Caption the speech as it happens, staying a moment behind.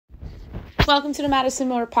Welcome to the Madison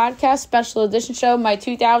Miller Podcast Special Edition Show, my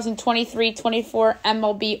 2023-24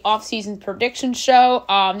 MLB Offseason Prediction Show.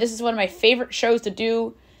 This is one of my favorite shows to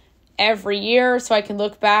do every year, so I can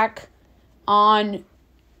look back on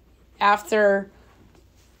after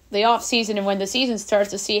the offseason and when the season starts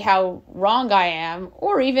to see how wrong I am,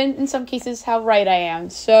 or even in some cases how right I am.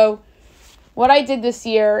 So what I did this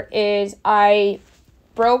year is I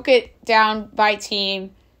broke it down by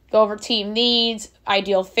team, go over team needs,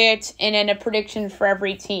 ideal fits, and then a prediction for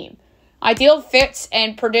every team. Ideal fits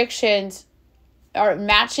and predictions are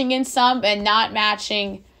matching in some and not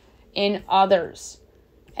matching in others.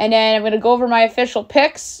 And then I'm going to go over my official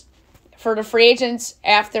picks for the free agents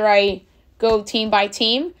after I go team by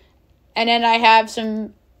team. And then I have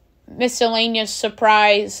some miscellaneous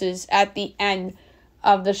surprises at the end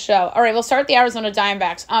of the show. All right, we'll start the Arizona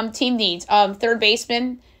Diamondbacks. Team needs. Third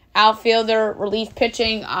baseman, outfielder, relief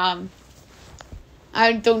pitching.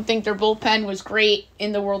 I don't think their bullpen was great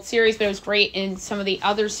in the World Series, but it was great in some of the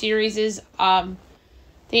other series. They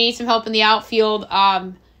need some help in the outfield.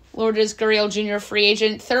 Lourdes Gurriel Jr., free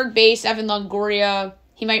agent. Third base, Evan Longoria.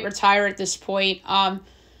 He might retire at this point.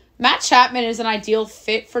 Matt Chapman is an ideal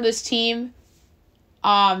fit for this team.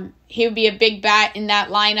 He would be a big bat in that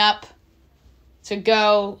lineup to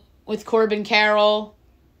go with Corbin Carroll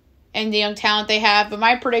and the young talent they have. But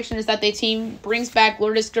my prediction is that the team brings back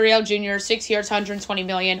Lourdes Gurriel Jr., 6 years, $120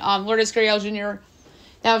 million. Lourdes Gurriel Jr.,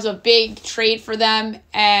 that was a big trade for them,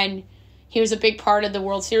 and he was a big part of the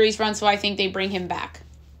World Series run, so I think they bring him back.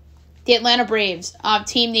 The Atlanta Braves,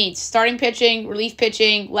 team needs starting pitching, relief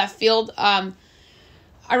pitching, left field.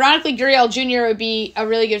 Ironically, Gurriel Jr. would be a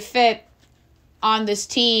really good fit on this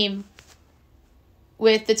team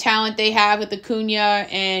with the talent they have with Acuna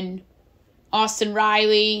and Austin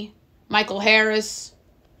Riley, Michael Harris.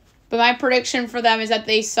 But my prediction for them is that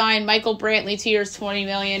they sign Michael Brantley, 2 years, $20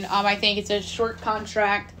 million. I think it's a short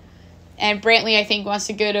contract, and Brantley, I think, wants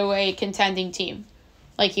to go to a contending team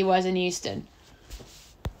like he was in Houston.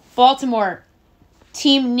 Baltimore,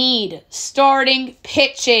 team need starting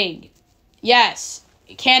pitching. Yes,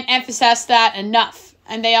 you can't emphasize that enough.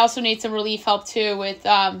 And they also need some relief help too with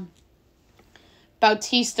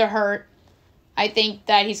Bautista hurt. I think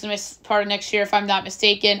that he's going to miss part of next year if I'm not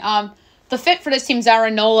mistaken. The fit for this team is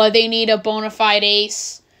Aaron Nola. They need a bona fide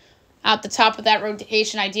ace at the top of that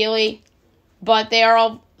rotation ideally. But they are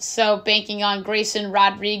also banking on Grayson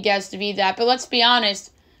Rodriguez to be that. But let's be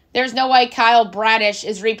honest, there's no way Kyle Bradish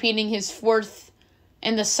is repeating his fourth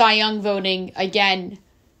in the Cy Young voting again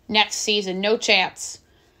next season. No chance.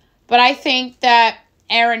 But I think that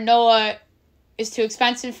Aaron Nola is too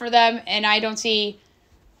expensive for them, and I don't see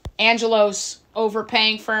Angelos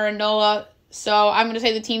overpaying for Aaron Nola. So I'm going to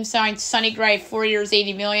say the team signed Sonny Gray, 4 years,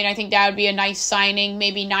 $80 million. I think that would be a nice signing,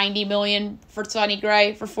 maybe $90 million for Sonny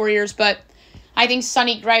Gray for 4 years. But I think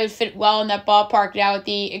Sonny Gray would fit well in that ballpark now with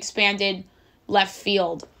the expanded left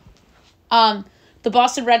field. The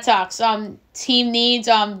Boston Red Sox, team needs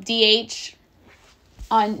DH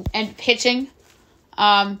and pitching.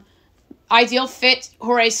 Ideal fit,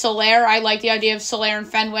 Jorge Soler. I like the idea of Soler and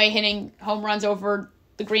Fenway hitting home runs over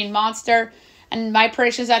the Green Monster. And my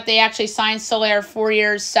prediction is that they actually signed Soler 4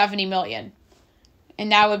 years, $70 million.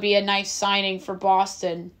 And that would be a nice signing for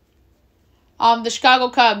Boston. The Chicago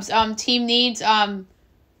Cubs, team needs,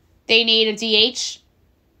 they need a DH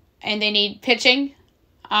and they need pitching.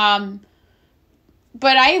 But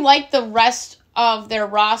I like the rest of their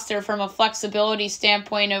roster from a flexibility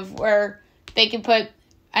standpoint of where they can put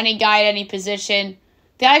any guy at any position.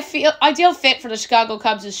 The ideal fit for the Chicago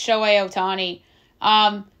Cubs is Shohei Ohtani.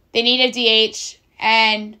 They need a DH,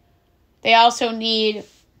 and they also need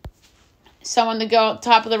someone to go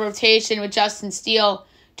top of the rotation with Justin Steele.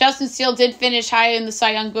 Justin Steele did finish high in the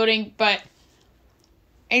Cy Young voting, but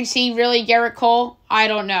is he really Garrett Cole? I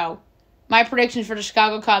don't know. My prediction for the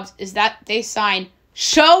Chicago Cubs is that they sign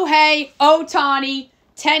Shohei Ohtani,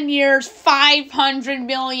 10 years, $500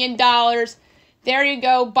 million. There you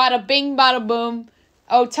go. Bada bing, bada boom.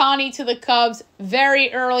 Ohtani to the Cubs.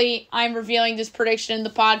 Very early, I'm revealing this prediction in the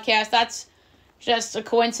podcast. That's just a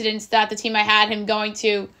coincidence that the team I had him going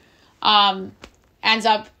to ends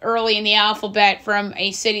up early in the alphabet from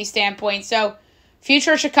a city standpoint. So,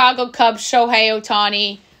 future Chicago Cubs, Shohei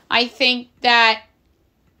Ohtani. I think that,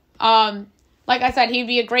 like I said, he'd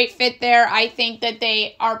be a great fit there. I think that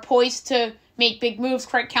they are poised to make big moves.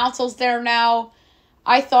 Craig Counsell's there now.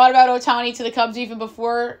 I thought about Ohtani to the Cubs even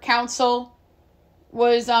before Counsell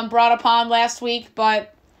was brought upon last week,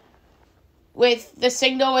 but with the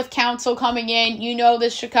signal with Counsell coming in, you know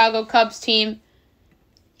this Chicago Cubs team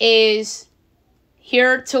is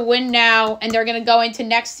here to win now, and they're going to go into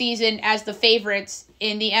next season as the favorites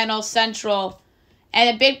in the NL Central.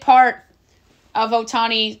 And a big part of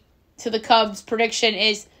Ohtani to the Cubs prediction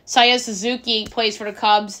is Seiya Suzuki plays for the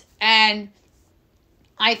Cubs. And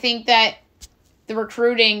I think that the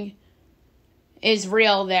recruiting is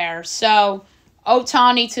real there. So,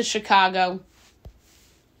 Ohtani to Chicago.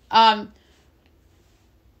 The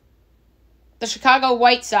Chicago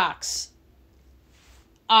White Sox.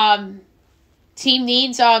 Team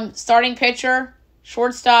needs starting pitcher,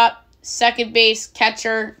 shortstop, second base,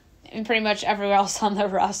 catcher, and pretty much everywhere else on the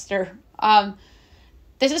roster.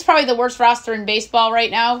 This is probably the worst roster in baseball right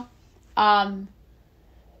now.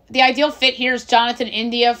 The ideal fit here is Jonathan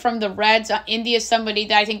India from the Reds. India is somebody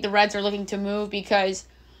that I think the Reds are looking to move because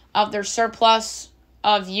of their surplus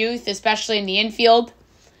of youth, especially in the infield.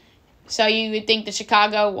 So you would think that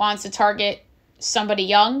Chicago wants to target somebody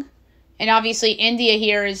young. And obviously India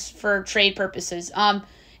here is for trade purposes. And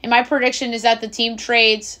my prediction is that the team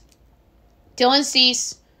trades Dylan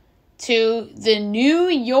Cease to the New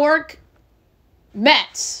York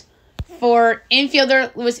Mets for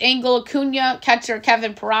infielder Luis Angel Acuna, catcher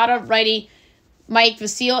Kevin Parada, righty Mike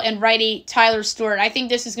Vasile, and righty Tyler Stewart. I think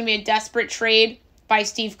this is going to be a desperate trade by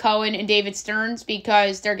Steve Cohen and David Stearns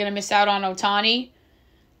because they're going to miss out on Ohtani.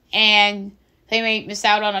 And they may miss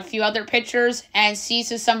out on a few other pitchers. And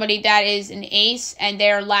Cease is somebody that is an ace, and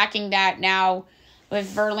they're lacking that now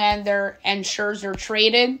with Verlander and Scherzer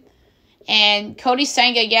traded. And Cody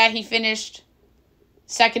Senga, yeah, he finished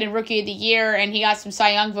second in Rookie of the Year, and he got some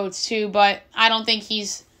Cy Young votes too, but I don't think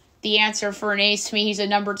he's the answer for an ace. To me, he's a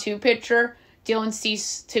number 2 pitcher. Dylan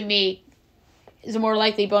Cease, to me, is a more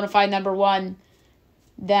likely bona fide number 1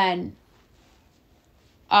 than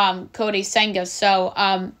Cody Senga. So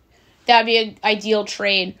that would be an ideal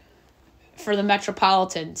trade for the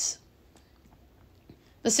Metropolitans.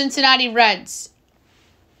 The Cincinnati Reds.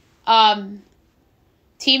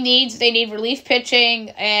 Team needs, they need relief pitching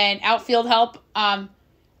and outfield help.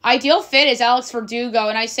 Ideal fit is Alex Verdugo,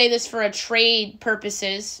 and I say this for a trade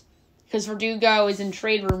purposes because Verdugo is in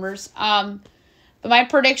trade rumors. But my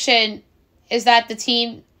prediction is that the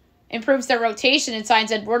team improves their rotation and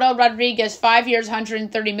signs Eduardo Rodriguez, 5 years,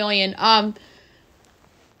 $130 million.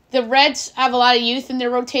 The Reds have a lot of youth in their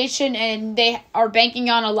rotation, and they are banking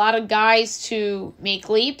on a lot of guys to make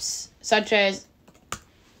leaps, such as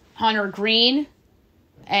Hunter Green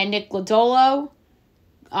and Nick Lodolo.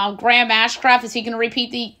 Graham Ashcraft, is he going to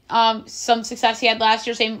repeat the some success he had last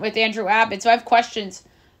year? Same with Andrew Abbott. So I have questions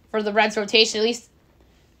for the Reds rotation. At least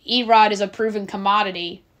Erod is a proven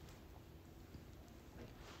commodity.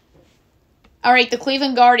 All right, the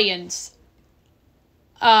Cleveland Guardians.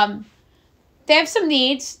 They have some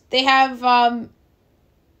needs. They have,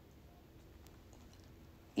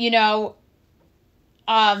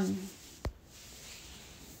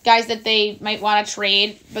 guys that they might want to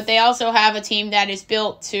trade, but they also have a team that is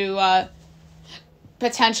built to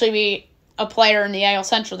potentially be a player in the AL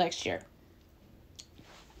Central next year.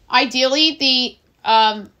 Ideally,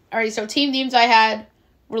 so team names I had: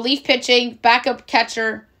 relief pitching, backup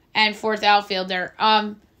catcher, and fourth outfielder.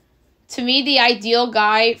 To me, the ideal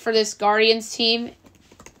guy for this Guardians team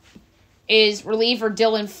is reliever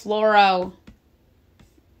Dylan Floro,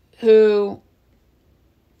 who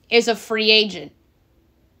is a free agent.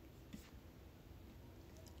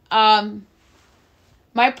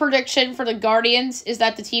 My prediction for the Guardians is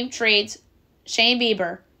that the team trades Shane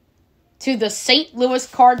Bieber to the St. Louis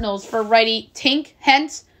Cardinals for righty Tink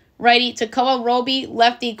Hence, righty Takoa Roby,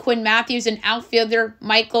 lefty Quinn Matthews, and outfielder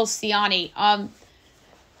Michael Ciani.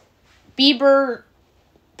 Bieber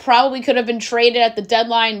probably could have been traded at the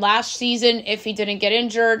deadline last season if he didn't get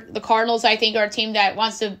injured. The Cardinals, I think, are a team that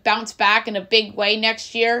wants to bounce back in a big way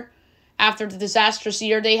next year after the disastrous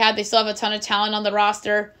year they had. They still have a ton of talent on the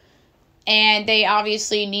roster, and they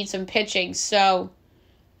obviously need some pitching. So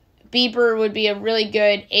Bieber would be a really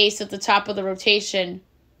good ace at the top of the rotation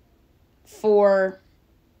for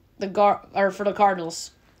the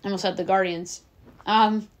Cardinals. I almost said the Guardians.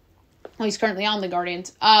 He's currently on the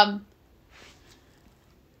Guardians.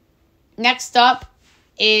 Next up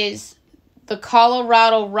is the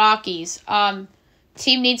Colorado Rockies.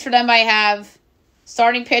 Team needs for them, I have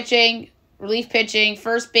starting pitching, relief pitching,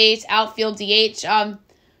 first base, outfield, DH.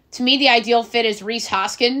 To me, the ideal fit is Rhys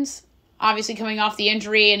Hoskins, obviously coming off the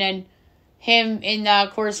injury, and then him in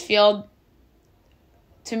Coors Field,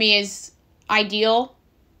 to me, is ideal.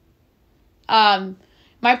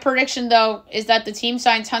 My prediction, though, is that the team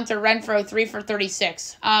signs Hunter Renfroe 3 for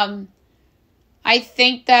 $36. I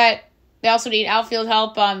think that they also need outfield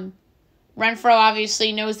help. Renfroe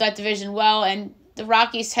obviously knows that division well, and the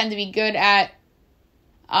Rockies tend to be good at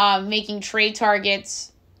making trade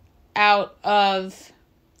targets out of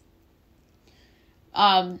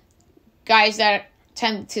guys that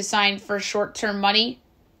tend to sign for short-term money.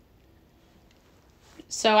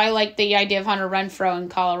 So I like the idea of Hunter Renfroe in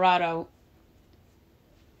Colorado.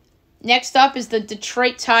 Next up is the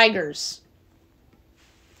Detroit Tigers.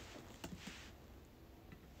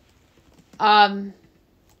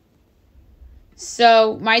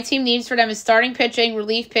 So my team needs for them is starting pitching,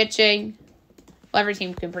 relief pitching. Well, every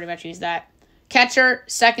team can pretty much use that. Catcher,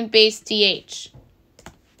 second base, DH.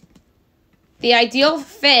 The ideal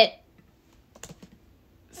fit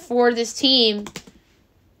for this team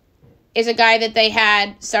is a guy that they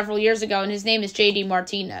had several years ago, and his name is J.D.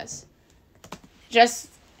 Martinez. Just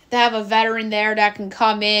to have a veteran there that can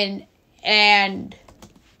come in and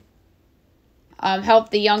help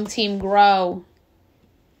the young team grow.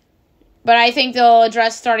 But I think they'll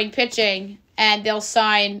address starting pitching, and they'll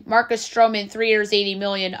sign Marcus Stroman, 3 years, $80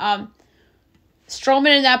 million.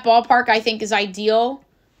 Stroman in that ballpark, I think, is ideal.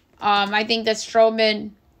 I think that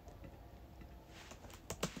Stroman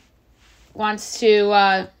wants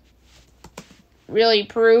to really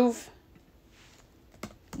prove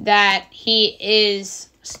that he is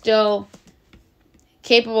still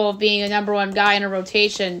capable of being a number one guy in a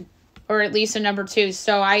rotation, or at least a number two.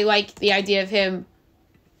 So I like the idea of him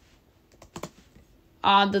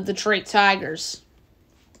on the Detroit Tigers.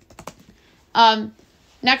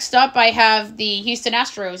 Next up, I have the Houston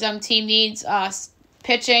Astros. Team needs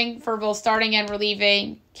pitching for both starting and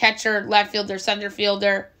relieving, catcher, left fielder, center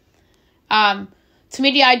fielder. To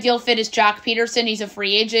me, the ideal fit is Jock Peterson. He's a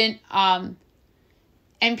free agent.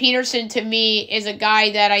 And Peterson, to me, is a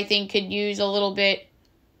guy that I think could use a little bit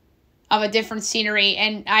of a different scenery.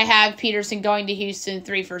 And I have Peterson going to Houston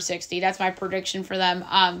 3 for $60. That's my prediction for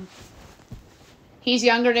them. He's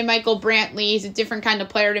younger than Michael Brantley. He's a different kind of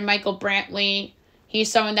player than Michael Brantley.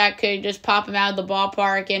 He's someone that could just pop him out of the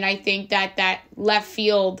ballpark. And I think that left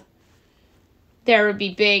field there would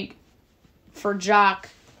be big for Jock,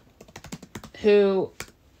 who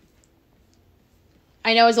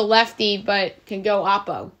I know is a lefty, but can go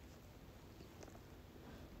oppo.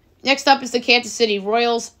 Next up is the Kansas City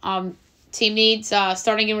Royals. Team needs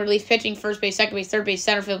starting and relief pitching, first base, second base, third base,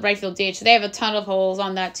 center field, right field, DH. So they have a ton of holes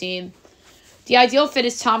on that team. The ideal fit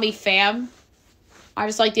is Tommy Pham. I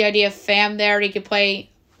just like the idea of Pham there. He could play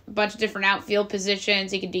a bunch of different outfield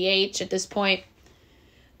positions. He could DH at this point.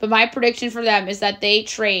 But my prediction for them is that they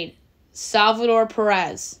trade Salvador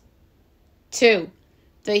Perez to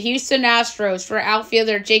the Houston Astros for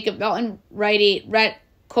outfielder Jacob Melton, righty Rhett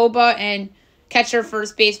Koba, and catcher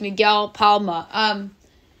first base Miguel Palma.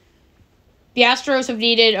 The Astros have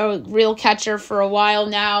needed a real catcher for a while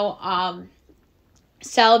now.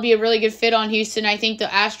 Sal would be a really good fit on Houston. I think the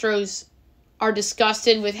Astros are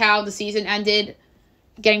disgusted with how the season ended,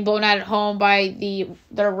 getting blown out at home by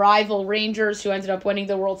their rival Rangers, who ended up winning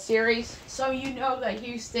the World Series. So you know that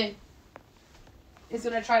Houston is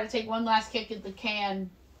going to try to take one last kick at the can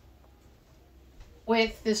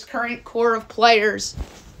with this current core of players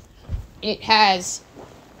it has.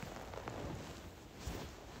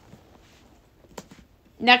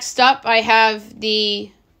 Next up, I have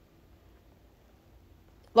the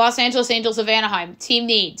Los Angeles Angels of Anaheim. Team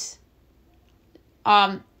needs.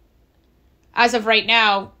 As of right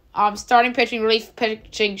now, starting pitching, relief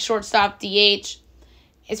pitching, shortstop, DH.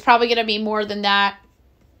 It's probably going to be more than that.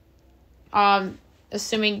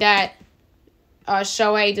 Assuming that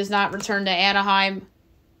Shohei does not return to Anaheim.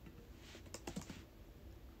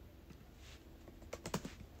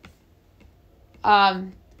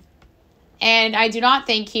 And I do not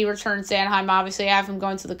think he returns to Anaheim. Obviously, I have him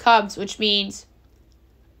going to the Cubs, which means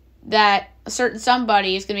that a certain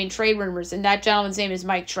somebody is going to be in trade rumors, and that gentleman's name is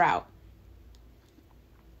Mike Trout.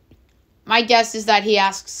 My guess is that he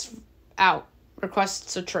asks out,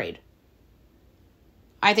 requests a trade.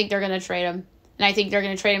 I think they're going to trade him, and I think they're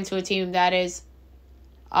going to trade him to a team that is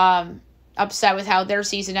upset with how their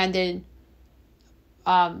season ended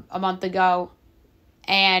a month ago,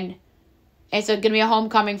 and it's going to be a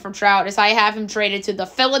homecoming for Trout, as I have him traded to the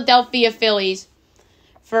Philadelphia Phillies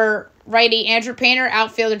for righty Andrew Painter,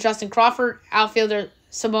 outfielder Justin Crawford, outfielder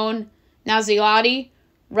Simone Nazilotti,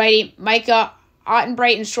 righty Micah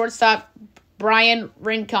Ottenbright, and shortstop Brian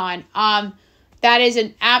Rincon. That is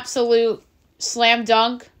an absolute slam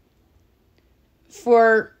dunk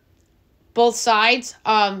for both sides.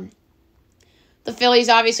 The Phillies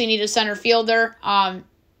obviously need a center fielder.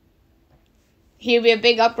 He would be a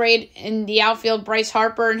big upgrade in the outfield. Bryce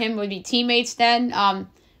Harper and him would be teammates then,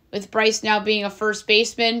 with Bryce now being a first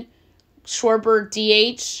baseman, Schwarber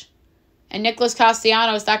DH, and Nicholas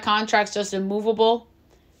Castellanos. That contract's just immovable.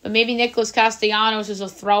 But maybe Nicholas Castellanos is a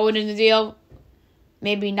throw-in in the deal.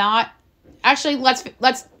 Maybe not. Actually,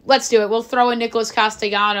 let's do it. We'll throw in Nicholas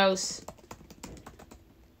Castellanos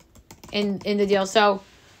in the deal. So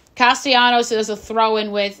Castellanos is a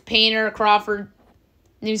throw-in with Painter, Crawford,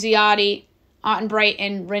 Nuziotti, Ottenbright,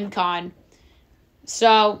 and Rincon.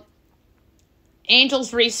 So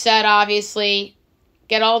Angels reset, obviously.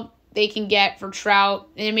 Get all they can get for Trout.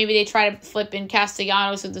 And then maybe they try to flip in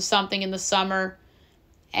Castellanos into something in the summer.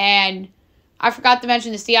 And I forgot to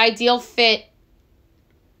mention this. The ideal fit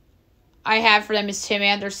I have for them is Tim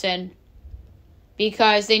Anderson.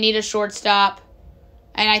 Because they need a shortstop.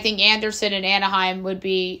 And I think Anderson in Anaheim would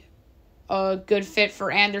be a good fit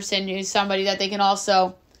for Anderson, who's somebody that they can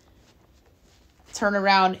also turn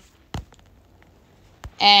around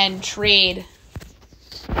and trade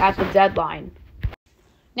at the deadline.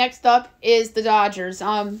 Next up is the Dodgers.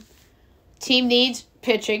 Team needs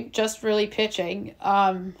pitching, just really pitching.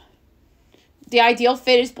 The ideal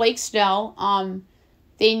fit is Blake Snell.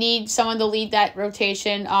 They need someone to lead that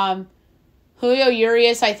rotation. Julio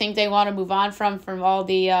Urias, I think they want to move on from all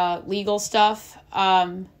the legal stuff.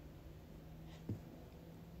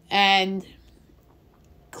 And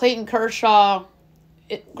Clayton Kershaw,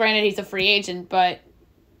 granted he's a free agent, but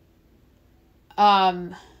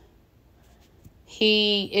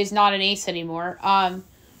he is not an ace anymore. And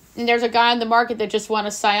there's a guy on the market that just won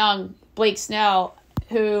a Cy Young, Blake Snell,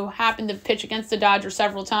 who happened to pitch against the Dodgers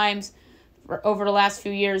several times over the last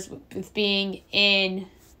few years with being in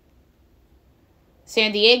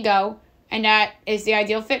San Diego, and that is the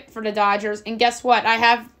ideal fit for the Dodgers. And guess what? I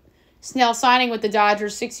have Snell signing with the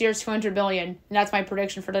Dodgers, 6 years, $200 million, and that's my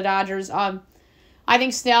prediction for the Dodgers. I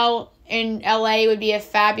think Snell in LA would be a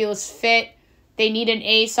fabulous fit. They need an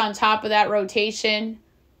ace on top of that rotation,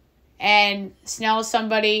 and Snell is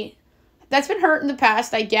somebody that's been hurt in the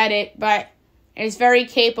past. I get it, but is very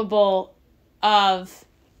capable of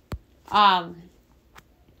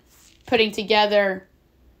putting together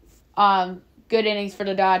good innings for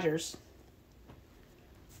the Dodgers.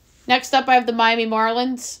 Next up, I have the Miami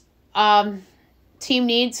Marlins. Team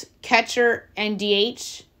needs catcher and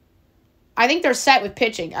DH. I think they're set with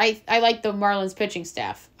pitching. I like the Marlins pitching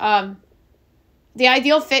staff. The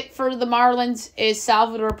ideal fit for the Marlins is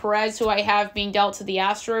Salvador Perez, who I have being dealt to the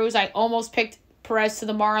Astros. I almost picked Perez to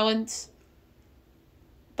the Marlins,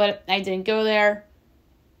 but I didn't go there.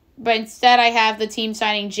 But instead, I have the team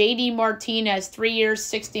signing J.D. Martinez, 3 years,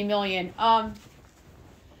 $60 million. I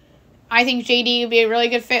think J.D. would be a really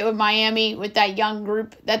good fit with Miami, with that young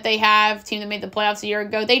group that they have, team that made the playoffs a year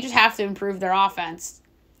ago. They just have to improve their offense.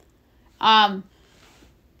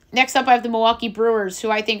 Next up, I have the Milwaukee Brewers,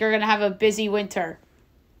 who I think are going to have a busy winter.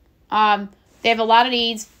 They have a lot of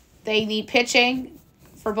needs. They need pitching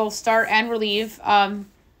for both start and relieve.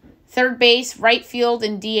 Third base, right field,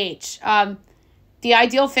 and DH. The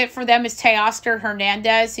ideal fit for them is Teoscar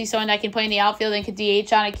Hernandez. He's someone that can play in the outfield and can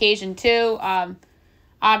DH on occasion too.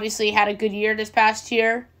 Obviously had a good year this past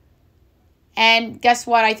year. And guess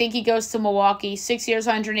what? I think he goes to Milwaukee. 6 years,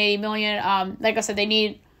 $180 million. Like I said, they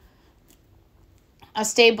need a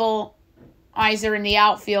stabilizer in the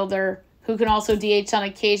outfielder who can also DH on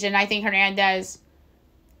occasion. I think Hernandez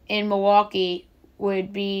in Milwaukee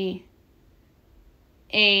would be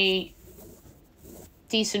a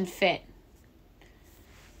decent fit.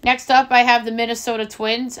 Next up, I have the Minnesota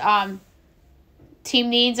Twins. Team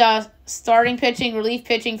needs starting pitching, relief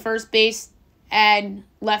pitching, first base, and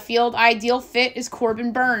left field. Ideal fit is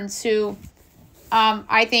Corbin Burns, who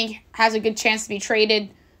I think has a good chance to be traded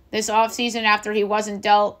this offseason after he wasn't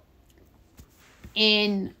dealt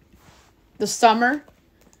in the summer.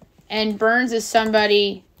 And Burns is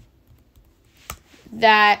somebody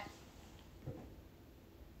that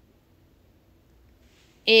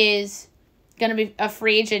is going to be a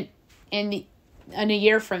free agent in a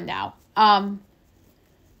year from now.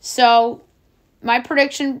 So my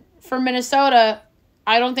prediction for Minnesota,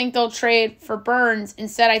 I don't think they'll trade for Burns.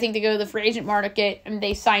 Instead, I think they go to the free agent market and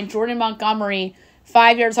they sign Jordan Montgomery,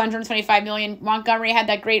 5 years, $125 million. Montgomery had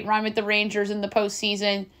that great run with the Rangers in the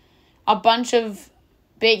postseason, a bunch of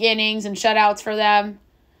big innings and shutouts for them,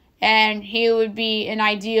 and he would be an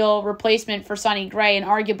ideal replacement for Sonny Gray and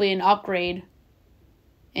arguably an upgrade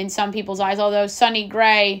in some people's eyes, although Sonny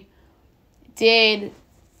Gray did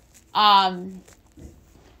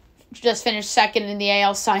just finish second in the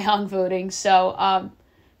AL Cy Young voting, so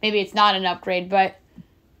maybe it's not an upgrade, but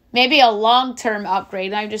maybe a long-term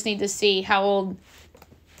upgrade. I just need to see how old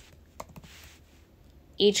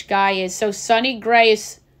each guy is. So Sonny Gray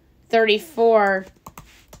is 34,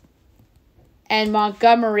 and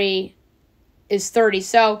Montgomery is 30.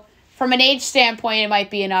 So from an age standpoint, it might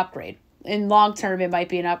be an upgrade. In long term, it might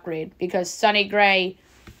be an upgrade because Sonny Gray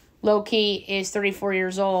low-key is 34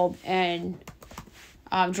 years old, and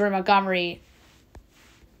Jordan Montgomery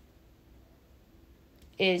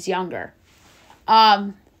is younger.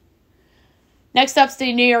 Next up's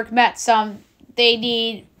the New York Mets. They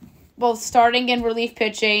need both starting and relief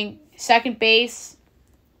pitching, second base,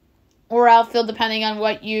 or outfield, depending on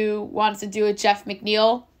what you want to do with Jeff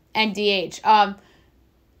McNeil, and DH. An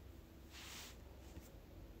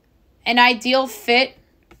ideal fit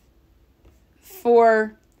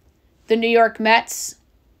for the New York Mets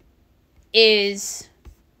is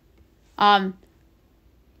Yoshinobu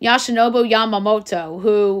Yamamoto,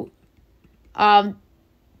 who the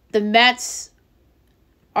Mets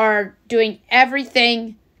are doing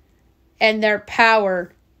everything in their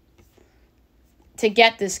power to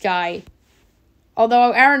get this guy.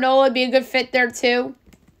 Although Aaron Nola would be a good fit there too.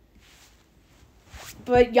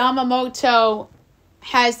 But Yamamoto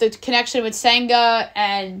has the connection with Senga,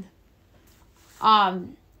 and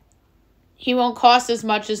he won't cost as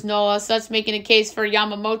much as Nola, so that's making a case for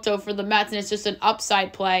Yamamoto for the Mets, and it's just an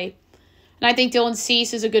upside play. And I think Dylan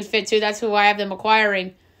Cease is a good fit too. That's who I have them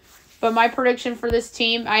acquiring. But my prediction for this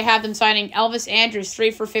team, I have them signing Elvis Andrus, 3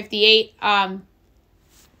 for $58.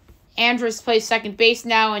 Andrus plays second base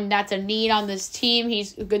now, and that's a need on this team.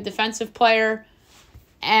 He's a good defensive player.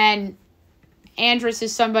 And Andrus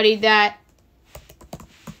is somebody that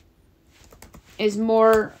is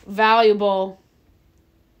more valuable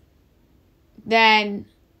than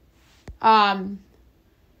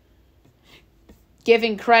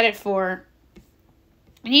given credit for.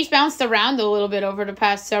 And he's bounced around a little bit over the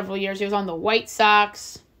past several years. He was on the White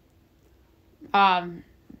Sox.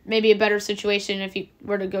 Maybe a better situation if he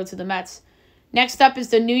were to go to the Mets. Next up is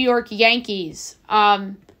the New York Yankees.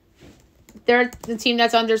 They're the team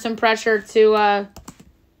that's under some pressure to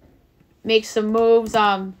make some moves.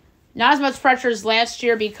 Not as much pressure as last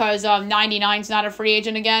year because 99's not a free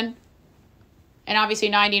agent again. And obviously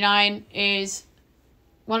 99 is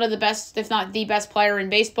one of the best, if not the best player in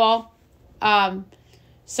baseball.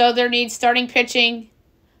 So there needs starting pitching,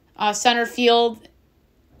 center field,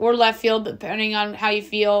 or left field, depending on how you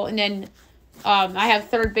feel. And then I have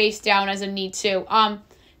third base down as a need too.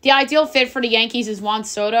 The ideal fit for the Yankees is Juan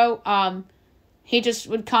Soto. He just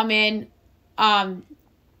would come in and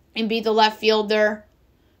be the left fielder.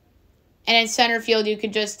 And in center field, you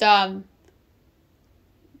could just get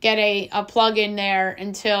a plug in there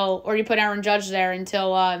until, or you put Aaron Judge there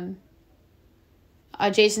until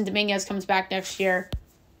Jason Dominguez comes back next year.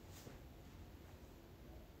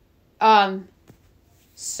 For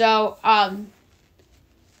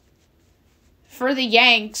the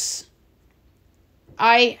Yanks,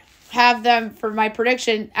 I have them, for my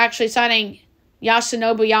prediction, actually signing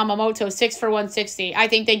Yoshinobu Yamamoto, 6 for $160. I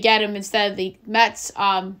think they get him instead of the Mets.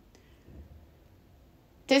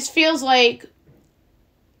 This feels like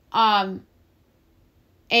a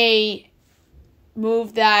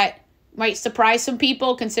move that might surprise some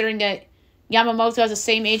people, considering that Yamamoto has the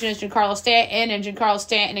same agent as Giancarlo Stanton, and Giancarlo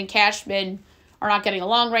Stanton and Cashman are not getting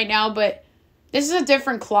along right now, but this is a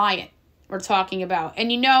different client we're talking about.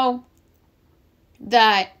 And you know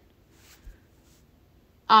that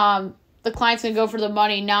the client's going to go for the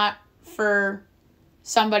money, not for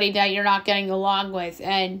somebody that you're not getting along with.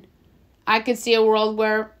 And I could see a world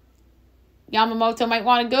where Yamamoto might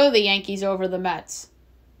want to go to the Yankees over the Mets.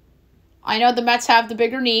 I know the Mets have the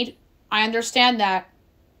bigger need. I understand that.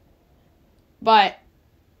 But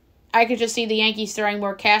I could just see the Yankees throwing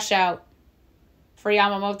more cash out for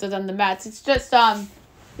Yamamoto than the Mets. It's just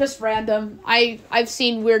random. I've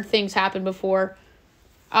seen weird things happen before.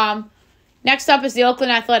 Next up is the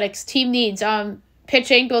Oakland Athletics. Team needs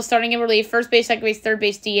pitching, both starting and relief, first base, second base, third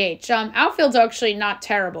base, DH. Outfield's actually not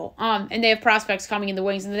terrible. And they have prospects coming in the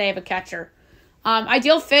wings, and they have a catcher.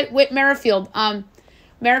 Ideal fit with Merrifield.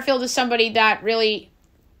 Merrifield is somebody that really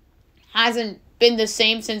hasn't been the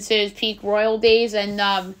same since his peak Royal days, and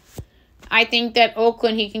I think that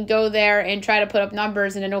Oakland, he can go there and try to put up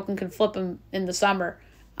numbers, and then Oakland can flip him in the summer.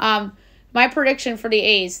 My prediction for the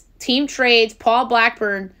A's: team trades Paul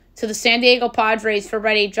Blackburn to the San Diego Padres for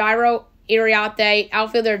ready Jairo Iriarte,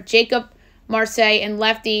 outfielder Jacob Marseille, and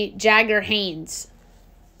lefty Jagger Haynes.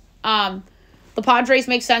 The Padres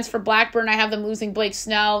make sense for Blackburn. I have them losing Blake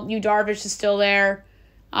Snell. Yu Darvish is still there.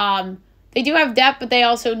 They do have depth, but they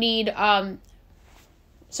also need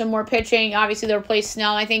some more pitching. Obviously, they'll replace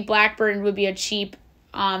Snell. I think Blackburn would be a cheap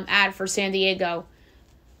ad for San Diego.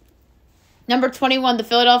 Number 21, the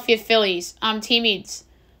Philadelphia Phillies. Team needs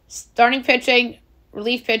starting pitching,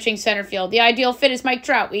 relief pitching, center field. The ideal fit is Mike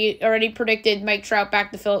Trout. We already predicted Mike Trout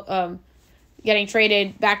back to getting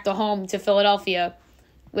traded back to home to Philadelphia,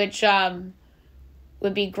 which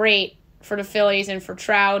would be great for the Phillies and for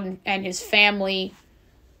Trout and his family.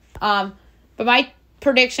 But my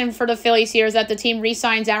prediction for the Phillies here is that the team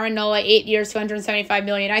re-signs Aaron Nola 8 years, $275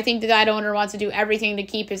 million. I think that owner wants to do everything to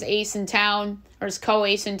keep his ace in town, or his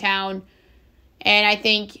co-ace in town. And I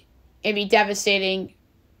think it'd be devastating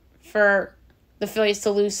for the Phillies to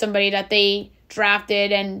lose somebody that they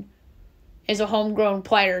drafted and is a homegrown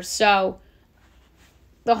player. So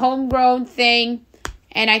the homegrown thing,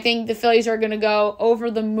 and I think the Phillies are going to go over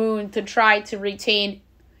the moon to try to retain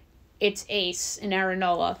its ace in Aaron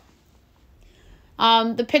Nola.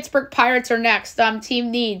 The Pittsburgh Pirates are next.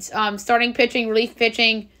 Team needs starting pitching, relief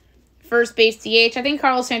pitching, first base, DH. I think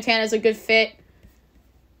Carlos Santana is a good fit.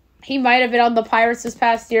 He might have been on the Pirates this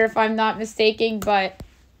past year, if I'm not mistaken, but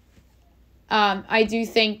I do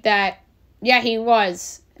think that, yeah, he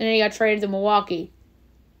was. And then he got traded to Milwaukee.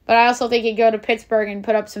 But I also think he'd go to Pittsburgh and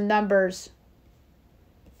put up some numbers.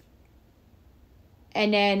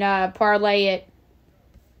 And then parlay it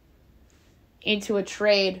into a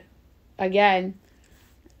trade again.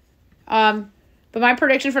 But my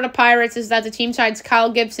prediction for the Pirates is that the team signs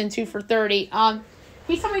Kyle Gibson 2 for $30.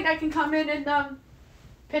 He's somebody that can come in and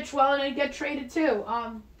pitch well and get traded too.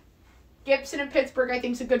 Gibson in Pittsburgh, I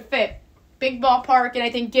think, is a good fit. Big ballpark, and I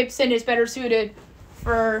think Gibson is better suited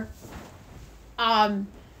for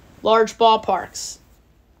large ballparks.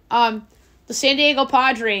 The San Diego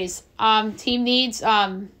Padres team needs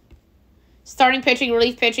starting pitching,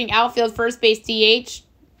 relief pitching, outfield, first base, DH.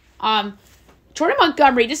 Jordan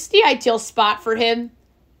Montgomery, this is the ideal spot for him.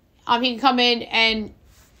 He can come in and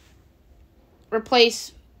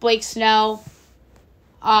replace Blake Snell.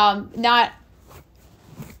 Not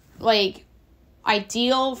like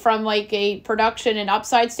ideal from like a production and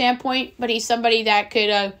upside standpoint, but he's somebody that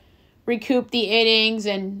could recoup the innings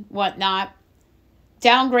and whatnot.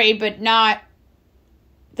 Downgrade, but not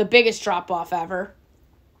the biggest drop-off ever,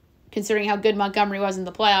 considering how good Montgomery was in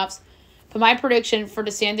the playoffs. But my prediction for the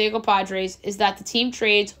San Diego Padres is that the team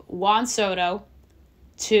trades Juan Soto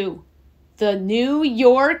to the New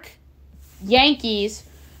York Yankees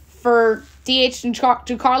for DH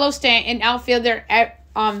Giancarlo Stanton, outfielder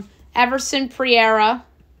Everson Pereira,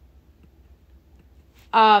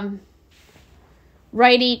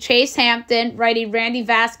 righty Chase Hampton, righty Randy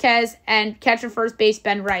Vasquez, and catcher first base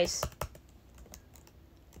Ben Rice.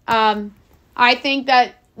 I think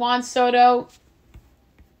that Juan Soto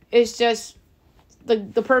is just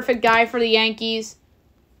the perfect guy for the Yankees.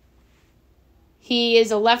 He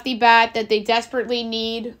is a lefty bat that they desperately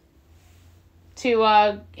need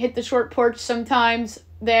to hit the short porch sometimes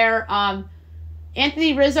there.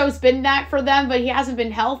 Anthony Rizzo's been that for them, but he hasn't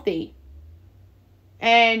been healthy.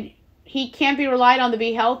 And he can't be relied on to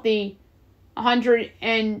be healthy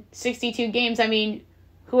 162 games. I mean,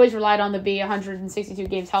 who is relied on to be 162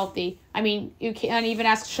 games healthy? I mean, you can't even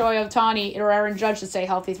ask Shohei Ohtani or Aaron Judge to stay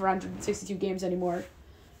healthy for 162 games anymore.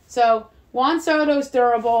 So, Juan Soto's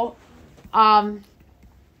durable.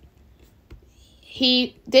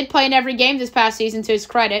 He did play in every game this past season to his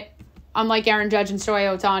credit, unlike Aaron Judge and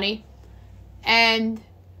Shohei Ohtani. And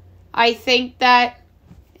I think that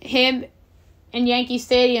him in Yankee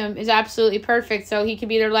Stadium is absolutely perfect. So he could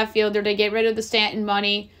be their left fielder. They get rid of the Stanton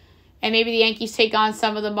money. And maybe the Yankees take on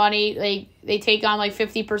some of the money. They take on like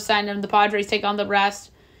 50% and the Padres take on the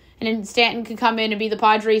rest. And then Stanton could come in and be the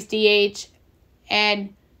Padres DH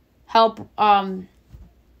and help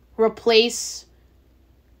replace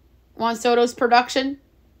Juan Soto's production.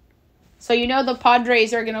 So you know the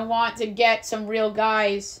Padres are going to want to get some real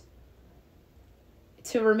guys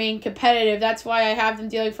to remain competitive. That's why I have them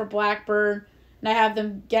dealing for Blackburn, and I have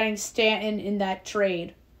them getting Stanton in that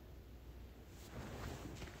trade.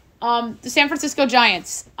 The San Francisco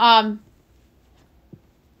Giants.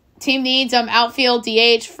 Team needs outfield,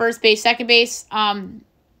 DH, first base, second base.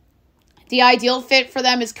 The ideal fit for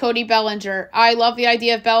them is Cody Bellinger. I love the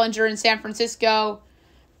idea of Bellinger in San Francisco.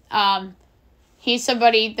 He's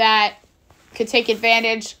somebody that could take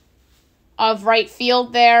advantage of right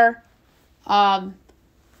field there.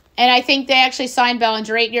 And I think they actually signed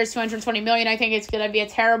Bellinger 8 years, $220 million. I think it's going to be a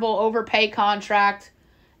terrible overpay contract.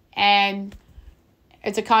 And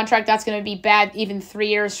it's a contract that's going to be bad even 3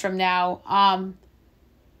 years from now.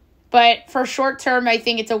 But for short term, I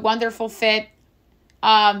think it's a wonderful fit.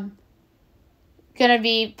 Going to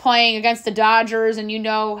be playing against the Dodgers, and you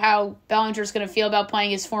know how Bellinger's going to feel about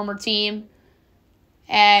playing his former team.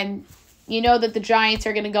 And you know that the Giants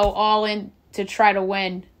are going to go all in to try to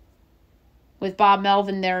win with Bob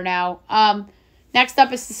Melvin there now. Next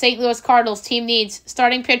up is the St. Louis Cardinals. Team needs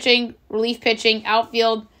starting pitching, relief pitching,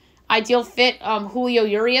 outfield. Ideal fit, Julio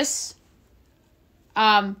Urias.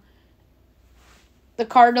 The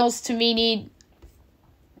Cardinals, to me, need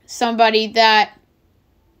somebody that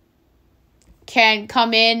can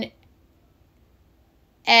come in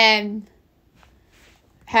and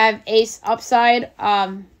have ace upside.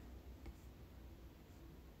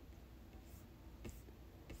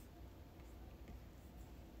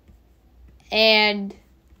 And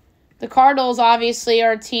the Cardinals obviously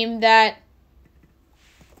are a team that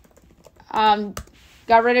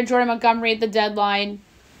got rid of Jordan Montgomery at the deadline.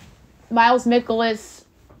 Miles Mikolas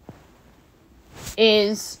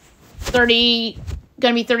is going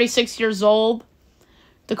to be 36 years old.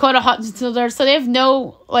 Dakota Hudson's still there, so they have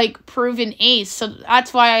no proven ace. So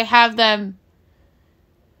that's why I have them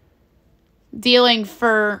dealing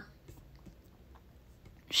for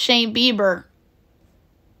Shane Bieber.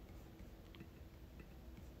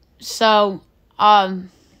 So,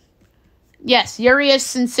 yes,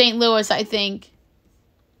 Urias in St. Louis, I think,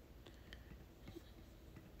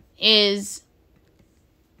 is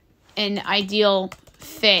an ideal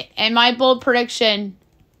fit. And my bold prediction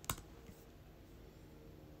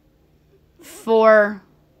for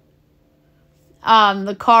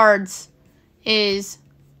the Cards is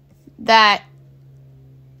that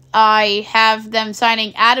I have them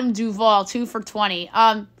signing Adam Duvall, 2 for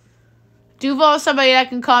 $20. Duvall is somebody that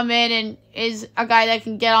can come in and is a guy that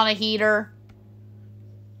can get on a heater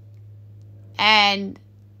and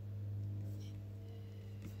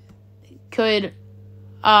could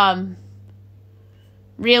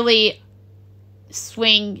really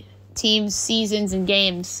swing teams' seasons and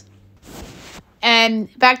games. And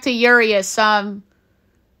back to Urias, I'm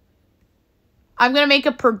going to make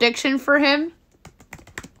a prediction for him,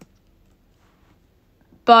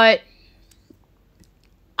 but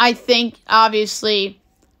I think, obviously,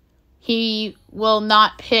 he will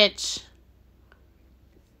not pitch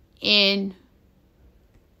in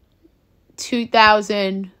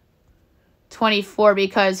 2024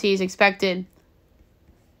 because he's expected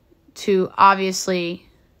to, obviously,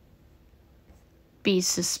 be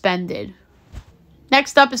suspended.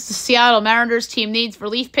 Next up is the Seattle Mariners. Team needs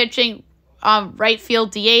relief pitching, right field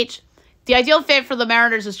DH. The ideal fit for the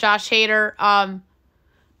Mariners is Josh Hader.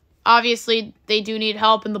 Obviously, they do need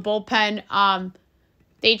help in the bullpen.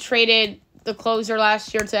 They traded the closer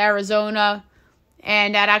last year to Arizona,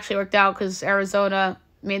 and that actually worked out because Arizona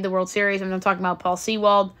made the World Series. I'm talking about Paul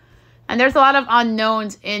Sewald. And there's a lot of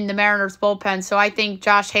unknowns in the Mariners bullpen, so I think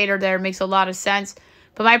Josh Hader there makes a lot of sense.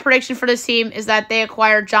 But my prediction for this team is that they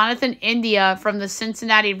acquire Jonathan India from the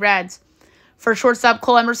Cincinnati Reds for shortstop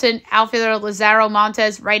Cole Emerson, outfielder Lazaro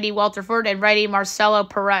Montes, righty Walter Ford, and righty Marcelo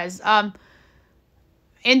Perez.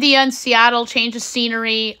 India and Seattle change of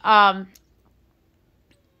scenery.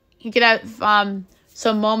 You could have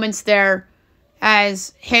some moments there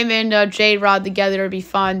as him and J-Rod together would be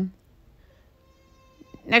fun.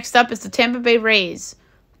 Next up is the Tampa Bay Rays.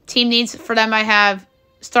 Team needs for them I have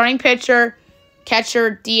starting pitcher,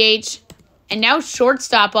 catcher, DH, and now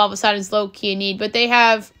shortstop all of a sudden is low-key a need. But they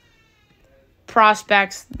have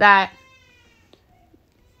prospects that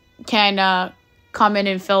can come in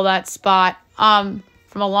and fill that spot.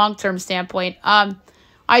 From a long-term standpoint.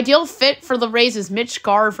 Ideal fit for the Rays is Mitch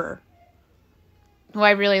Garver, who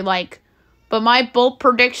I really like. But my bold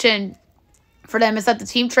prediction for them is that the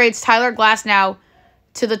team trades Tyler Glasnow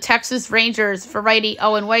to the Texas Rangers for righty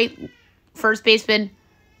Owen White, first baseman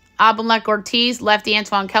Abenlec Ortiz, lefty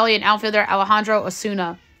Antoine Kelly, and outfielder Alejandro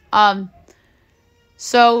Osuna.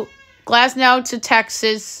 So Glasnow to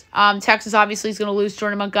Texas. Texas obviously is going to lose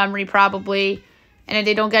Jordan Montgomery probably. And if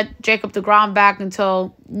they don't get Jacob deGrom back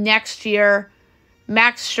until next year,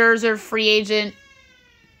 Max Scherzer, free agent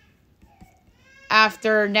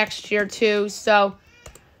after next year too. So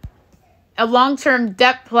a long-term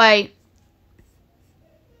depth play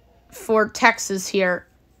for Texas here.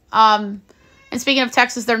 And speaking of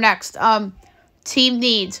Texas, they're next. Team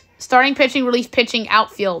needs starting pitching, relief pitching,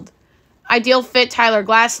 outfield. Ideal fit, Tyler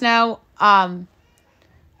Glasnow.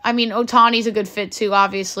 Ohtani's a good fit too,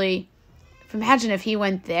 obviously. Imagine if he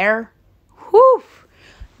went there. Whew.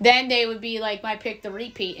 Then they would be like my pick to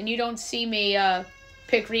repeat. And you don't see me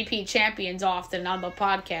pick repeat champions often on the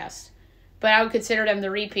podcast. But I would consider them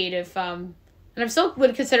the repeat if... and I still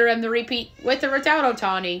would consider them the repeat with or without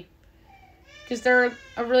Ohtani. Because they're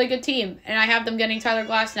a really good team. And I have them getting Tyler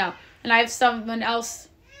Glasnow. And I have someone else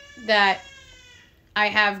that I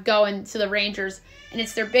have going to the Rangers. And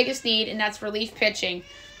it's their biggest need, and that's relief pitching.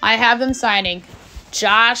 I have them signing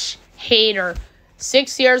Josh Hader,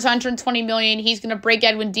 6 years, $120 million. He's going to break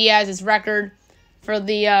Edwin Diaz's record for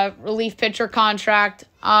the relief pitcher contract.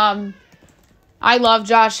 I love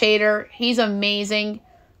Josh Hader. He's amazing.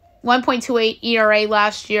 1.28 ERA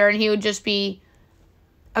last year, and he would just be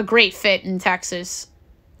a great fit in Texas.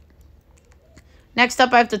 Next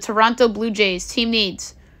up, I have the Toronto Blue Jays. Team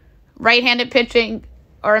needs right-handed pitching,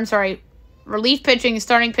 relief pitching,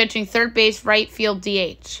 starting pitching, third base, right field,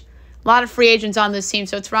 DH. A lot of free agents on this team,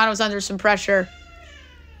 so Toronto's under some pressure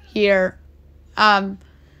here.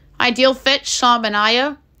 Ideal fit, Sean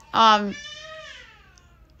Manaea. I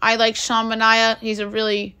like Sean Manaea. He's a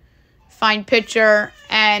really fine pitcher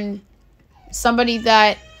and somebody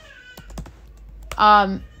that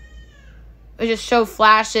just show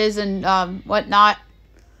flashes and whatnot.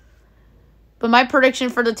 But my prediction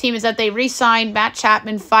for the team is that they re-signed Matt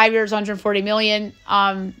Chapman, 5 years, $140 million.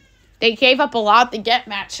 They gave up a lot to get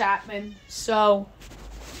Matt Chapman, so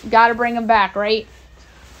got to bring him back, right?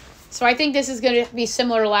 So I think this is going to be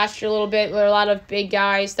similar to last year a little bit, where a lot of big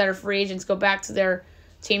guys that are free agents go back to their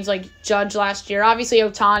teams, like Judge last year. Obviously,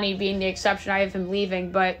 Ohtani being the exception. I have him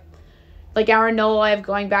leaving, but like Aaron Nola, I have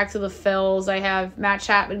going back to the Phils. I have Matt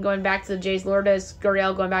Chapman going back to the Jays. Lourdes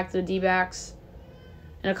Gurriel going back to the D-backs,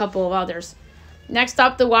 and a couple of others. Next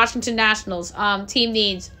up, the Washington Nationals. Team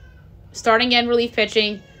needs starting and relief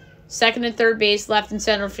pitching, second and third base, left and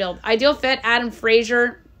center field. Ideal fit, Adam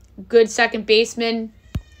Frazier, good second baseman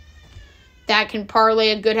that can parlay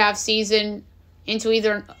a good half season into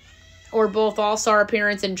either or both all-star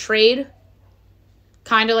appearance and trade.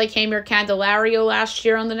 Kind of like Jeimer Candelario last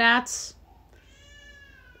year on the Nats.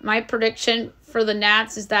 My prediction for the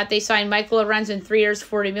Nats is that they signed Michael Lorenzen, 3 years,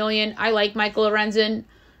 $40 million. I like Michael Lorenzen.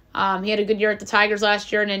 He had a good year at the Tigers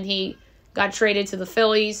last year, and then he got traded to the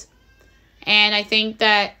Phillies. And I think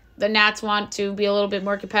that the Nats want to be a little bit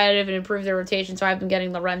more competitive and improve their rotation, so I've been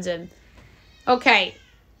getting Lorenzen. Okay,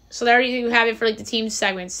 so there you have it for like the team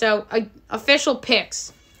segment. So official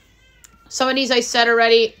picks. Some of these I said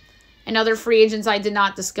already, and other free agents I did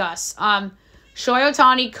not discuss. Shohei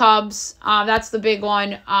Ohtani, Cubs. That's the big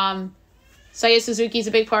one. Seiya Suzuki is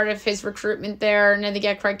a big part of his recruitment there, and then they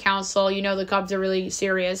get Craig Counsell. You know the Cubs are really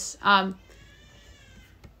serious. And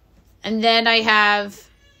then I have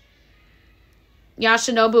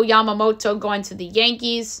Yoshinobu Yamamoto going to the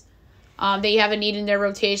Yankees. They have a need in their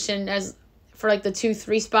rotation as for like the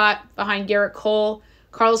 2-3 spot behind Garrett Cole.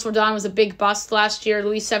 Carlos Rodon was a big bust last year.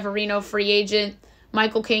 Luis Severino, free agent.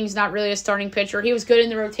 Michael King's not really a starting pitcher. He was good in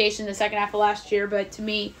the rotation the second half of last year, but to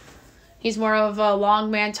me, he's more of a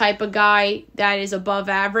long man type of guy that is above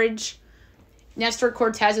average. Nestor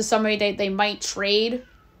Cortez is somebody that they might trade.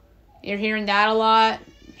 You're hearing that a lot.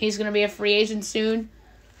 He's going to be a free agent soon.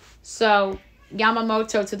 So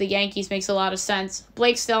Yamamoto to the Yankees makes a lot of sense.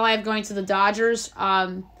 Blake Snell I have going to the Dodgers.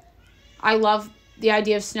 I love the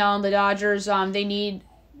idea of Snell and the Dodgers. They need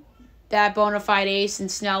that bona fide ace, and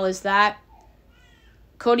Snell is that.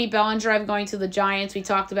 Cody Bellinger I have going to the Giants. We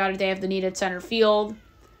talked about it. They have the need at center field.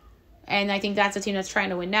 And I think that's a team that's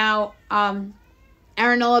trying to win now. Aaron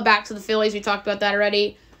Nola back to the Phillies. We talked about that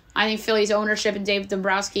already. I think Phillies ownership and Dave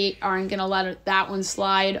Dombrowski aren't going to let that one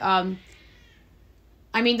slide.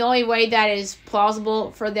 I mean, the only way that is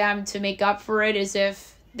plausible for them to make up for it is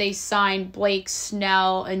if they sign Blake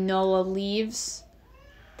Snell and Nola leaves.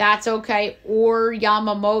 That's okay. Or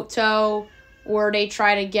Yamamoto. Or they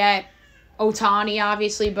try to get Ohtani,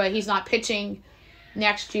 obviously, but he's not pitching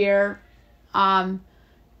next year.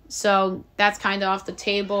 So that's kind of off the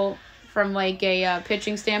table from like a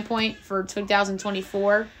pitching standpoint for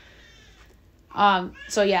 2024.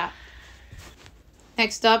 So yeah.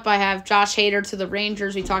 Next up, I have Josh Hader to the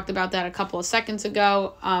Rangers. We talked about that a couple of seconds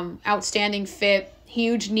ago. Outstanding fit.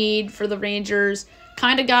 Huge need for the Rangers.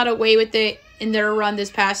 Kind of got away with it in their run this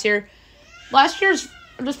past year.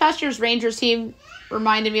 This past year's Rangers team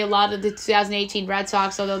reminded me a lot of the 2018 Red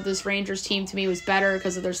Sox, although this Rangers team to me was better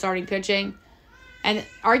because of their starting pitching. And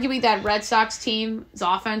arguably that Red Sox team's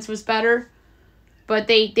offense was better, but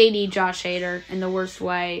they need Josh Hader in the worst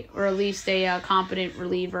way, or at least a competent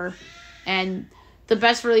reliever. And the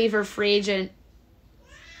best reliever free agent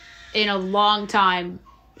in a long time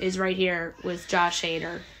is right here with Josh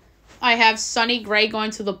Hader. I have Sonny Gray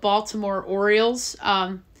going to the Baltimore Orioles.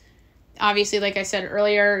 Obviously, like I said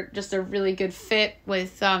earlier, just a really good fit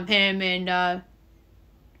with him and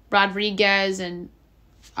Rodriguez, and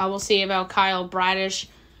we'll see about Kyle Bradish.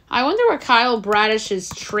 I wonder what Kyle Bradish's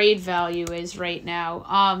trade value is right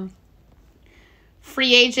now.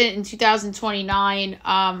 Free agent in 2029.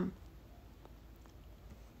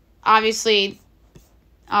 Obviously,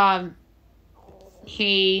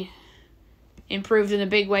 he improved in a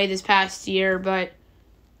big way this past year, but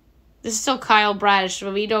this is still Kyle Bradish,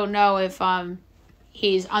 but we don't know if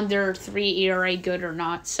he's under 3 ERA good or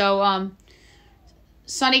not. So,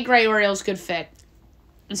 Sonny Gray, Orioles, good fit.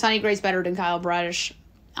 And Sonny Gray's better than Kyle Bradish.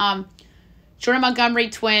 Jordan Montgomery,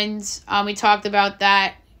 Twins. We talked about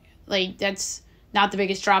that. Like, that's not the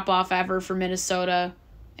biggest drop-off ever for Minnesota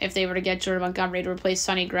if they were to get Jordan Montgomery to replace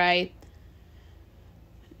Sonny Gray.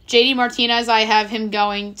 JD Martinez, I have him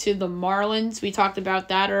going to the Marlins. We talked about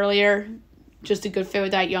that earlier. Just a good fit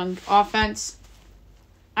with that young offense.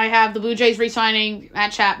 I have the Blue Jays re-signing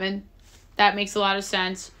Matt Chapman. That makes a lot of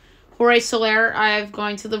sense. Jorge Soler, I have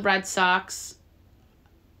going to the Red Sox.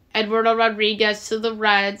 Eduardo Rodriguez to the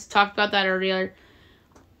Reds. Talked about that earlier.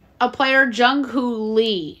 A player, Jung-Hoo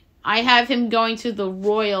Lee. I have him going to the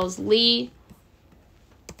Royals. Lee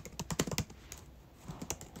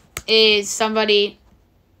is somebody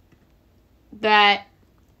that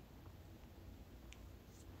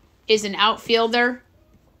is an outfielder.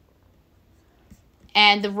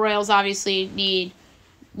 And the Royals obviously need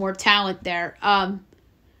more talent there. Yuli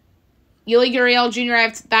Gurriel Jr., I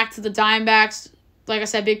have back to the Diamondbacks. Like I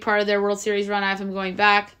said, big part of their World Series run. I have him going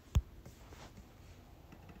back.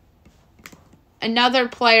 Another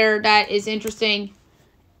player that is interesting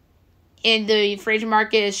in the free agent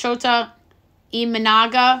market is Shota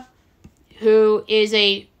Imanaga, who is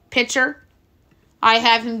a pitcher. I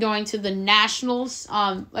have him going to the Nationals.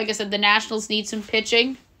 Like I said, the Nationals need some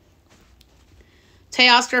pitching.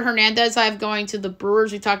 Teoscar Hernandez, I have going to the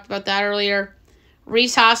Brewers. We talked about that earlier.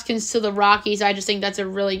 Rhys Hoskins to the Rockies. I just think that's a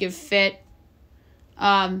really good fit.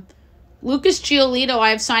 Lucas Giolito,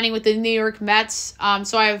 I have signing with the New York Mets.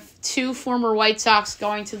 So I have 2 former White Sox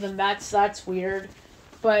going to the Mets. That's weird.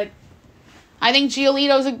 But I think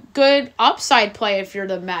Giolito's a good upside play if you're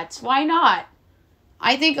the Mets. Why not?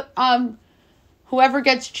 I think whoever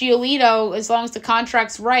gets Giolito, as long as the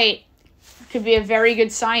contract's right, could be a very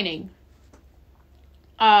good signing.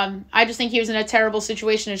 I just think he was in a terrible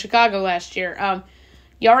situation in Chicago last year.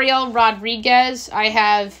 Yariel Rodriguez, I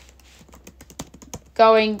have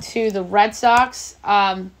going to the Red Sox.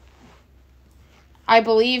 I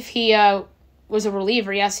believe he was a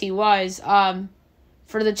reliever. Yes, he was.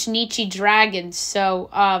 For the Chinichi Dragons.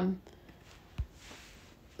 So,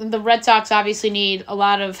 the Red Sox obviously need a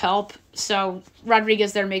lot of help. So,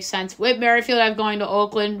 Rodriguez there makes sense. Whit Merrifield, I'm going to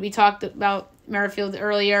Oakland. We talked about Merrifield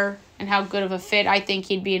earlier and how good of a fit I think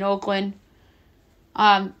he'd be in Oakland.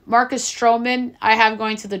 Marcus Stroman, I have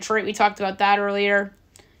going to Detroit. We talked about that earlier.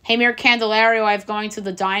 Jeimer Candelario, I have going to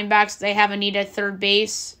the Diamondbacks. They have a need at third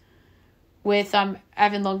base with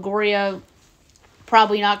Evan Longoria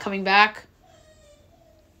probably not coming back.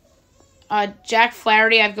 Jack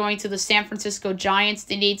Flaherty, I have going to the San Francisco Giants.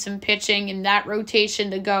 They need some pitching in that rotation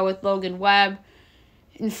to go with Logan Webb.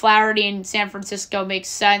 And Flaherty in San Francisco makes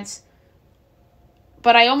sense.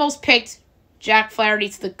 But I almost picked Jack Flaherty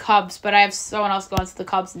to the Cubs, but I have someone else going to the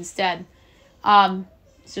Cubs instead. So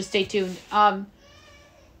stay tuned. Hunter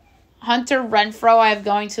Renfroe, I have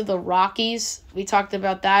going to the Rockies. We talked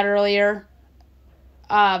about that earlier.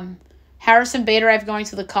 Harrison Bader, I have going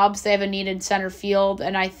to the Cubs. They have a needed center field,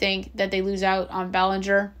 and I think that they lose out on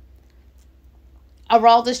Bellinger.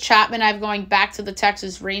 Aroldis Chapman, I have going back to the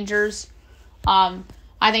Texas Rangers. I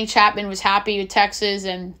think Chapman was happy with Texas,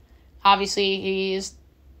 and obviously he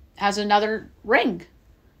has another ring.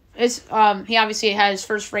 He obviously had his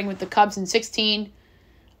first ring with the Cubs in 2016.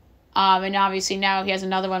 And obviously now he has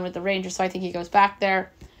another one with the Rangers, so I think he goes back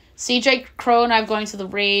there. CJ Cron, I'm going to the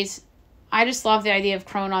Rays. I just love the idea of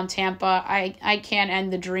Cron on Tampa. I can't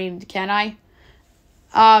end the dream, can I?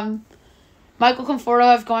 Michael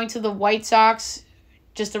Conforto, I'm going to the White Sox,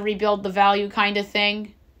 just to rebuild the value kind of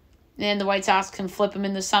thing. And the White Sox can flip him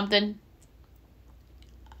into something.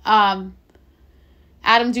 Adam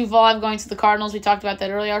Duvall, I'm going to the Cardinals. We talked about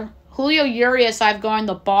that earlier. Julio Urias, I've going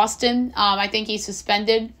to Boston. I think he's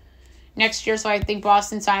suspended next year, so I think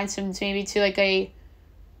Boston signs him to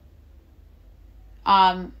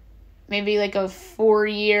maybe a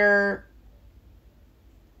 4-year,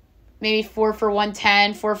 maybe 4 for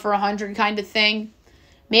 110, 4 for 100 kind of thing.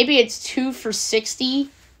 Maybe it's 2 for 60.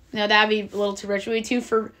 No, that'd be a little too rich. Maybe 2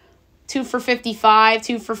 for 55,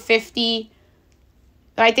 2 for 50.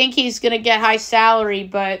 But I think he's gonna get high salary,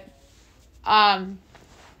 but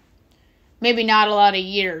maybe not a lot of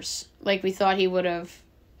years like we thought he would have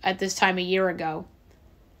at this time a year ago.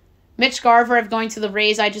 Mitch Garver, I'm going to the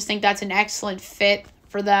Rays. I just think that's an excellent fit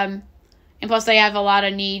for them. And plus they have a lot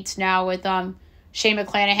of needs now with Shane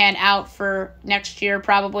McClanahan out for next year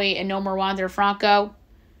probably and no more Wander Franco.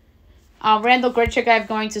 Randall Grichuk, I have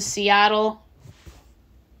going to Seattle.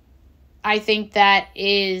 I think that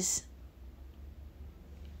is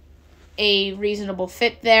a reasonable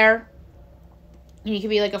fit there. He could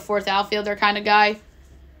be like a fourth outfielder kind of guy.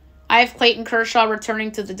 I have Clayton Kershaw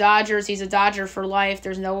returning to the Dodgers. He's a Dodger for life.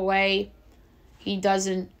 There's no way he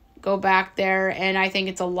doesn't go back there, and I think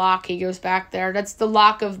it's a lock he goes back there. That's the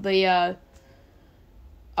lock of the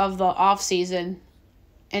of the offseason.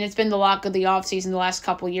 And it's been the lock of the offseason the last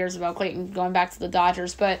couple of years about Clayton going back to the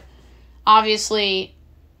Dodgers. But obviously,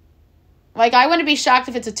 like, I wouldn't be shocked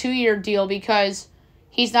if it's a 2-year deal because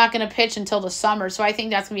he's not going to pitch until the summer. So I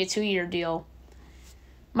think that's going to be a 2-year deal.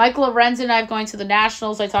 Michael Lorenzen, I have going to the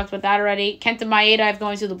Nationals. I talked about that already. Kenta Maeda, I have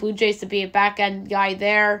going to the Blue Jays to be a back-end guy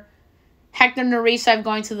there. Hector Neris, I have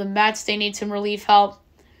going to the Mets. They need some relief help.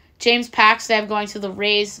 James Paxton, I have going to the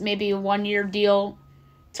Rays. Maybe a 1-year deal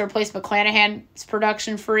to replace McClanahan's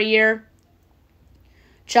production for a year.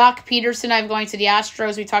 Jock Peterson, I have going to the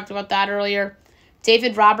Astros. We talked about that earlier.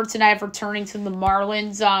 David Robertson, I have returning to the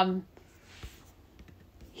Marlins.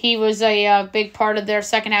 He was a big part of their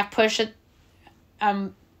second-half push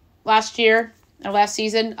last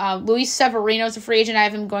season. Luis Severino is a free agent. I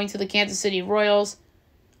have him going to the Kansas City Royals,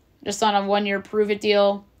 just on a 1-year prove-it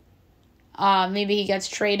deal. Maybe he gets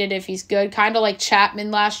traded if he's good, kind of like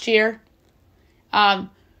Chapman last year. Gio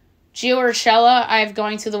Urshela, I have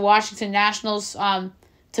going to the Washington Nationals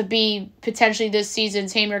to be potentially this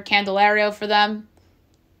season's Jeimer Candelario for them.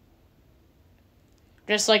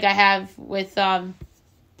 Just like I have with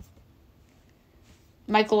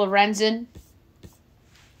Michael Lorenzen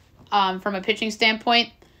from a pitching standpoint.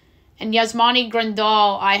 And Yasmani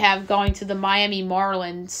Grandal, I have going to the Miami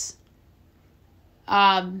Marlins.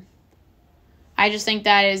 I just think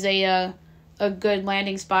that is a good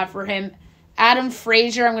landing spot for him. Adam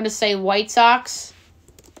Frazier, I'm going to say White Sox.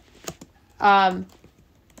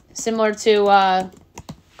 Similar to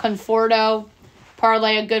Conforto.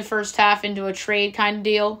 Parlay a good first half into a trade kind of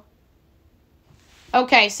deal.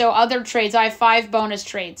 Okay, so other trades. I have 5 bonus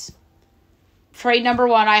trades. Trade number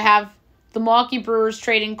 1, I have the Milwaukee Brewers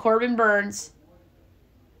trading Corbin Burns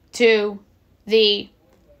to the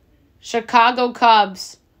Chicago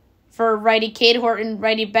Cubs for righty Cade Horton,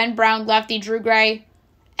 righty Ben Brown, lefty Drew Gray,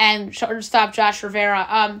 and shortstop Josh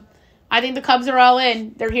Rivera. I think the Cubs are all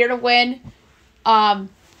in. They're here to win.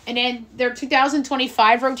 And then their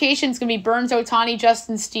 2025 rotation is going to be Burns, Ohtani,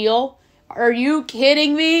 Justin Steele. Are you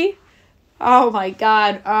kidding me? Oh, my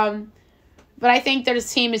God. But I think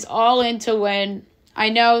this team is all in to win. I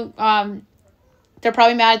know they're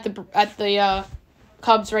probably mad at the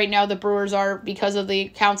Cubs right now, the Brewers are, because of the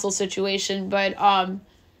council situation. But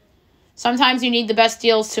sometimes you need the best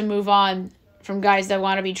deals to move on from guys that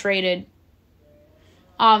want to be traded.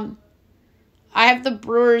 I have the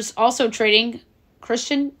Brewers also trading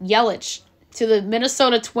Christian Yelich to the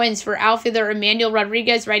Minnesota Twins for outfielder Emmanuel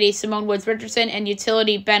Rodriguez, righty Simone Woods-Richardson, and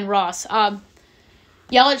utility Ben Ross.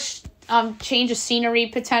 Yelich, change of scenery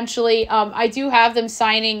potentially. I do have them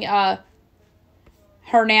signing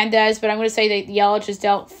Hernandez, but I'm going to say that Yelich is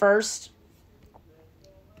dealt first.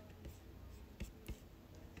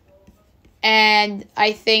 And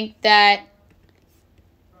I think that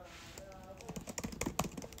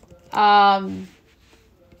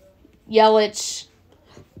Yelich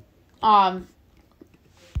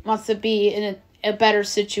wants to be in a better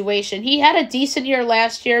situation. He had a decent year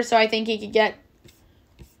last year, so I think he could get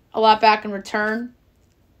a lot back in return.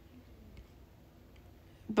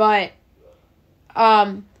 But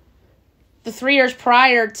the 3 years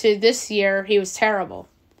prior to this year, he was terrible.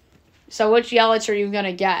 So which Yelich are you going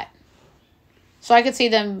to get? So I could see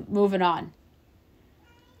them moving on.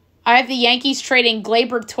 I have the Yankees trading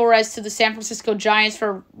Gleyber Torres to the San Francisco Giants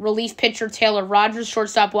for relief pitcher Taylor Rogers,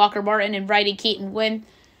 shortstop Walker Martin, and righty Keaton Wynn.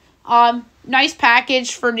 Nice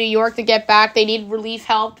package for New York to get back. They need relief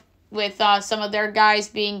help with some of their guys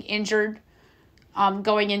being injured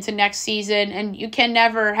going into next season. And you can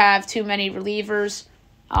never have too many relievers.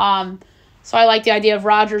 So I like the idea of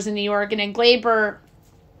Rogers in New York. And then Gleyber,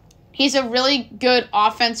 he's a really good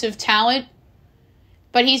offensive talent,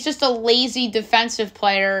 but he's just a lazy defensive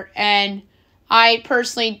player. And I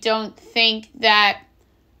personally don't think that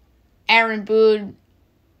Aaron Boone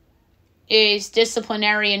is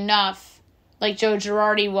disciplinary enough like Joe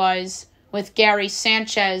Girardi was with Gary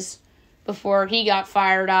Sanchez before he got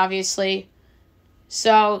fired, obviously.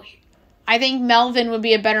 So I think Melvin would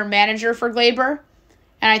be a better manager for Gleyber.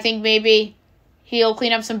 And I think maybe he'll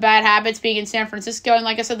clean up some bad habits being in San Francisco. And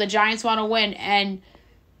like I said, the Giants want to win. And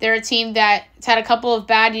they're a team that's had a couple of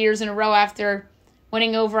bad years in a row after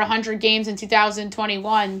winning over 100 games in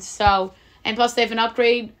 2021. So, and plus they have an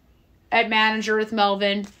upgrade at manager with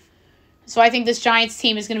Melvin. So I think this Giants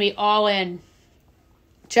team is going to be all in.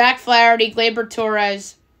 Jack Flaherty, Gleyber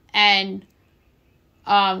Torres, and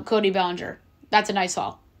Cody Bellinger. That's a nice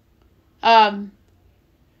haul.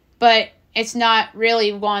 But it's not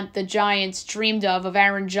really what the Giants dreamed of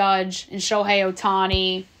Aaron Judge and Shohei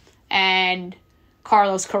Ohtani and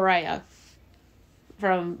Carlos Correa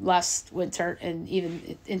from last winter and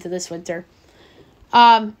even into this winter.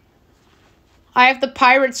 I have the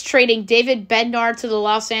Pirates trading David Bednar to the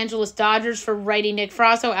Los Angeles Dodgers for righty Nick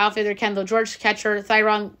Frozzo, outfielder Kendall George, catcher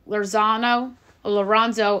Thyron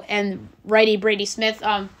Lorenzo, and righty Brady Smith.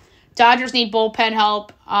 Dodgers need bullpen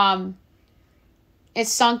help. It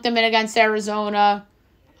sunk them in against Arizona.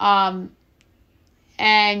 And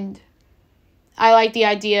I like the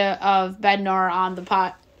idea of Bednar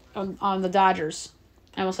on the Dodgers.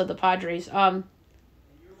 I almost said the Padres.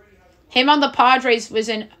 Him on the Padres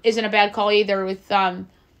isn't a bad call either, with them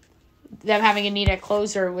having a need at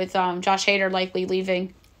closer with Josh Hader likely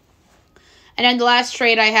leaving. And then the last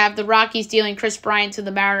trade I have, the Rockies dealing Chris Bryant to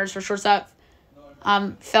the Mariners for shortstop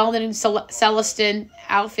Felden and Celestin,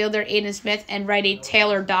 outfielder Aiden Smith, and righty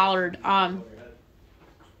Taylor Dollard.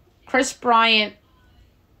 Chris Bryant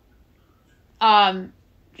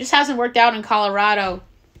just hasn't worked out in Colorado.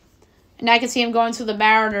 And I can see him going to the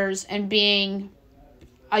Mariners and being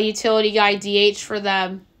a utility guy DH for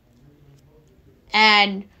them.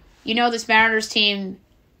 And this Mariners team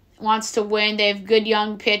wants to win. They have good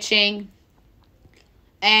young pitching.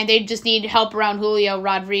 And they just need help around Julio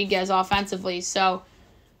Rodriguez offensively. So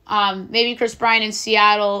maybe Chris Bryant in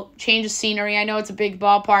Seattle, change of scenery. I know it's a big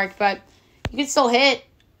ballpark, but you can still hit.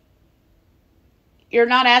 You're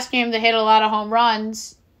not asking him to hit a lot of home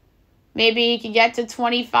runs. Maybe he can get to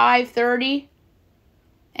 25, 30.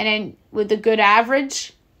 And then with a good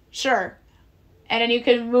average, sure. And then you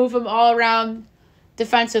can move him all around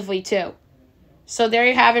defensively too. So there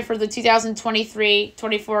you have it for the 2023-24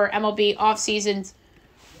 MLB offseason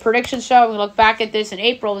prediction show. We look back at this in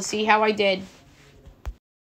April to see how I did.